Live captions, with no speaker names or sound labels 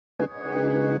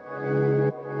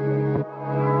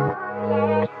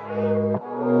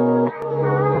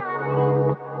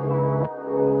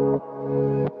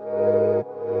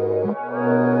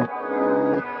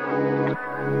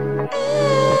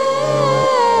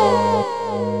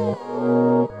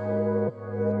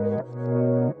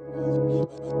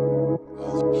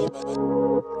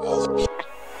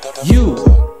You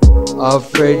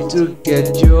afraid to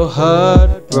get your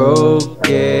heart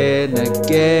broken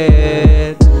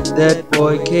again. That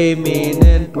boy came in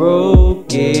and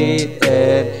broke it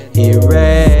and he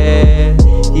ran.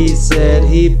 He said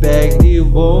he begged he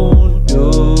won't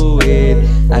do it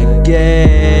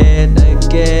again,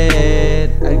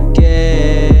 again, again.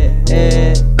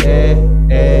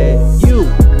 You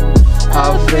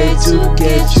afraid to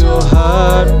get your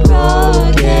heart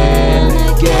broken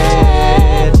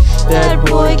again. That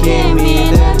boy came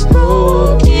in and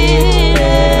broke it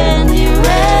and he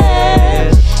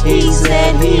ran. He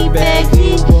said he begged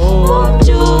he won't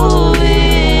do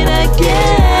it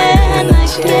again,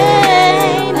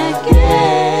 again, again,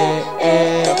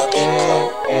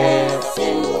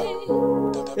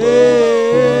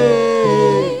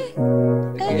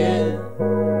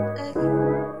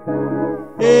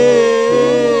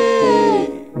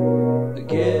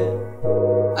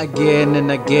 again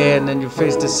and again, and you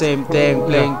face the same thing,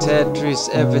 playing Tetris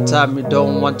every time. You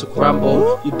don't want to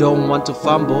crumble, you don't want to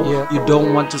fumble, you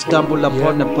don't want to stumble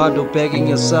upon a puddle, begging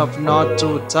yourself not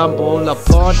to tumble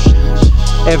upon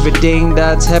everything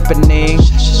that's happening.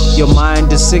 Your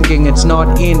mind is sinking, it's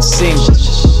not in sync.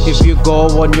 If you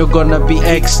go on, you're gonna be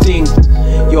extinct.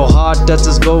 Your heart that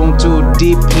is going to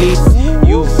deplete.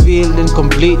 You feel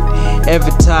incomplete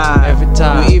every time.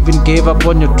 You even gave up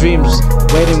on your dreams,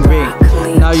 wedding ring.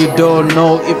 Now you don't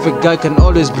know if a guy can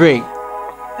always bring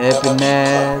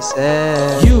happiness.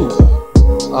 You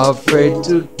afraid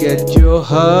to get your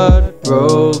heart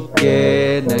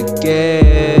broken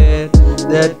again.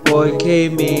 That boy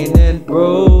came in and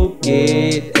broke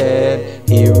it and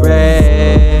he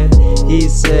ran. He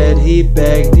said he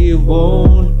begged he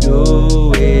won't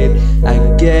do it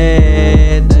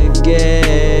again,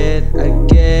 again,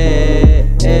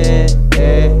 again.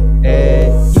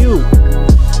 You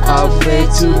afraid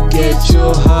to get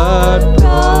your heart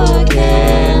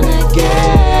broken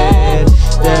again.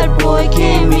 That boy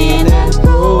came in and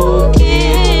broke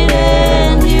it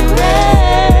and he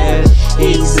ran.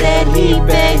 He said he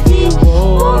begged he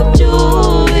won't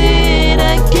do it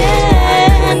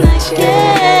again,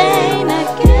 again,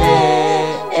 again.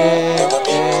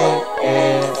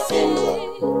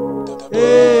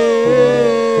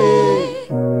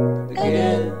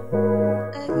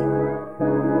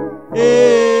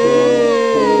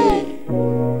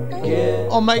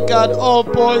 Oh my god, all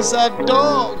boys are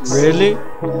dogs. Really?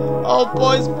 All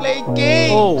boys play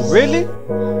games. Oh, really?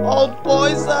 All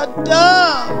boys are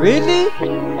dumb. Really?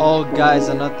 All guys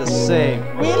are not the same.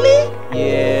 Really?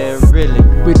 Yeah, really.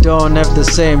 We don't have the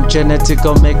same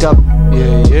genetical makeup.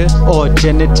 Yeah. Or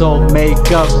genital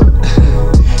makeup.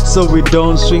 So we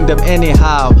don't swing them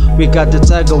anyhow. We got the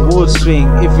Tiger Woods swing.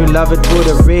 If you love it, put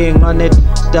a ring on it.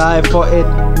 Die for it.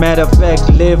 Matter of fact,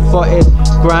 live for it.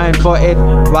 Grind for it.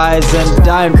 Rise and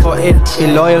dine for it. Be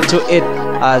loyal to it.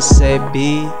 I say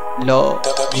be loyal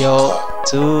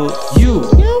to you.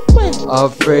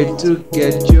 Afraid to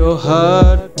get your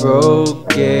heart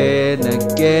broken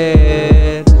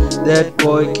again. That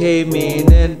boy came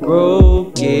in and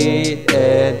broke it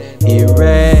and he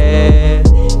ran.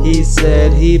 He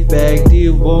said he begged he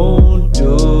won't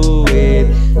do it